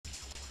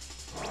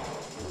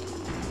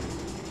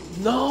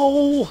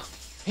No!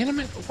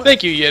 Animate?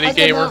 Thank you, Yeti How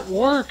Gamer. did that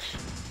work?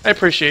 I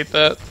appreciate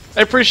that.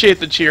 I appreciate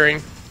the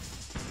cheering.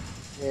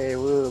 Hey,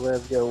 woo,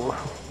 let's go.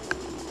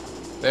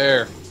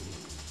 There.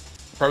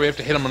 Probably have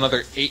to hit him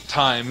another 8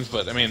 times,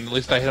 but I mean, at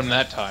least I hit him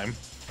that time.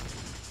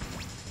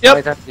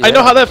 Yep, I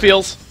know how that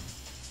feels.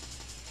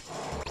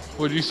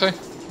 What did you say?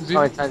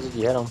 How many times did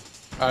you hit him?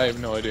 I have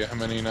no idea how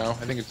many now.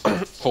 I think it's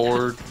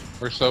 4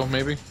 or so,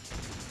 maybe.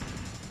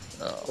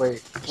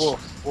 Wait,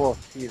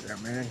 Wolf, Peter,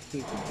 man.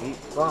 He can beat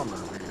Bomber,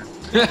 man.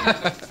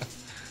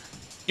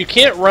 You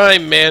can't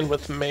rhyme man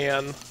with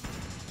man.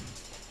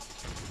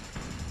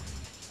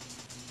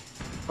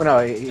 Well,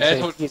 no,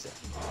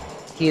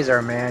 he's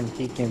our man.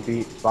 He can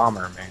beat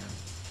Bomber, man.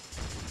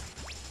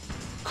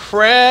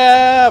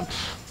 Crap!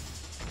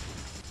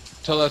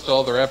 Tell that to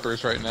all the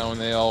rappers right now,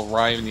 and they all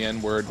rhyme the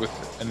N-word with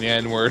the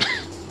N-word.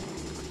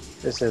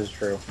 This is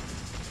true.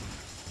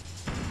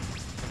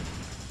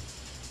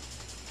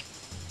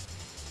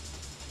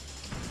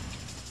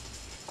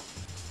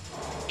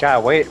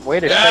 God, wait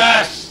to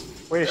Yes!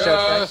 Way to shut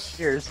that.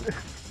 Cheers.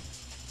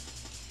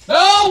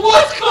 No,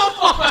 what? Come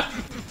on!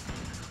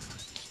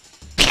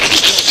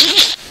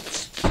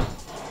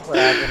 What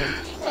happened?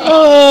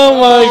 Oh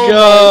my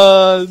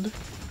god!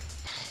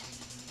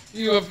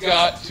 You have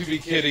got to be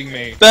kidding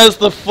me. That's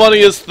the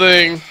funniest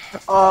thing.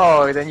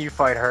 Oh, then you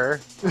fight her.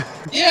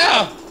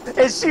 Yeah!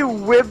 And she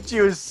whipped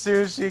you as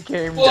soon as she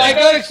came Well, down. I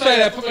got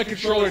excited. I put my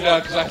controller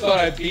down because I thought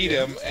I beat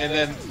him, and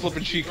then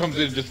flippin' she comes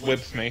in and just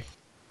whips me.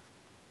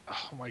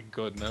 Oh my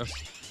goodness.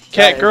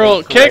 Cat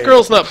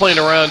Girl's not playing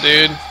around,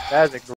 dude. That is a